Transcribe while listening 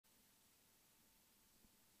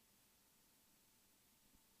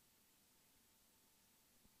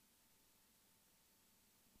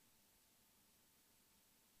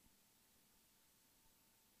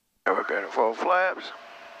We're going to full flaps.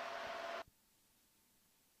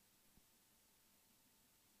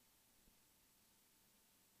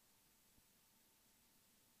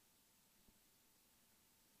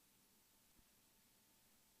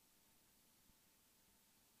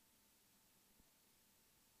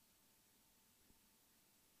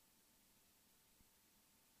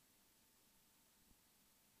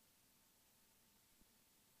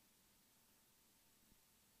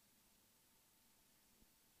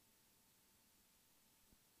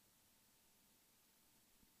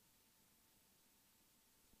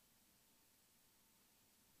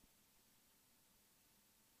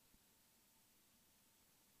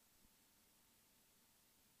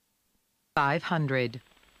 $500.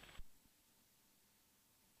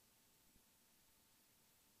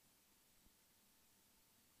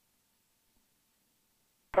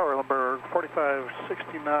 Tower Lumber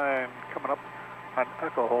 4569 coming up on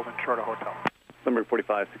Echo holding short of hotel. Lumber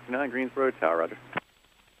 4569 Greensboro Tower, roger.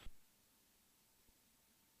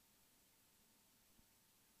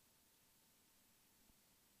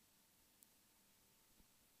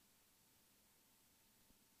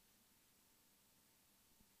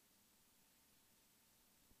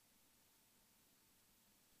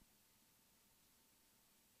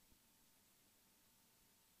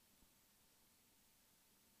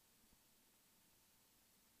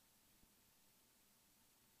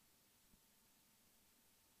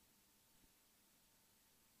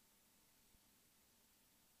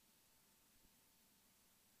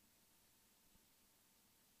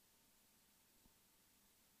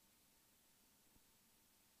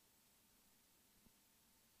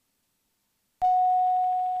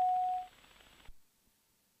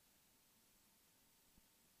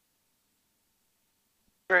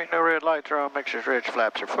 There ain't no red lights are on, make sure stretch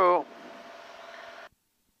flaps are full.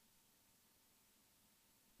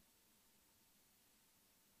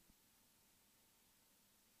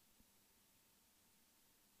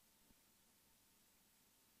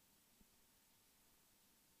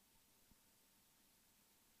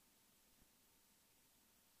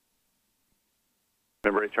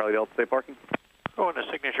 Number 8 Charlie Delta, stay parking. Going to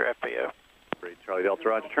signature FPO. Number 8 Charlie Delta,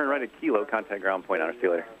 roger. Turn right at Kilo, contact ground point honor. See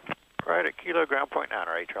you later. Right at Kilo ground point 9,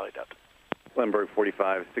 8 Charlie Delta. Lindbergh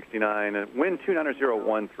 4569, wind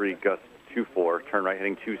 29013, gust 24, turn right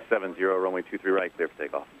heading 270, runway 23 right, clear for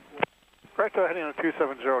takeoff. Right heading on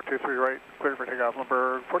 27023 right, clear for takeoff.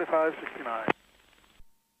 Lumber 4569.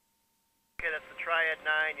 Okay, that's the Triad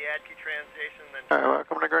 9, you add key transition, then... All right,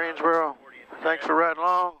 welcome to Greensboro. Thanks for riding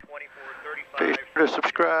along. 2435. Be sure to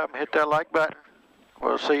subscribe and hit that like button.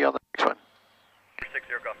 We'll see you on the next one. 60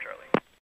 Golf Charlie.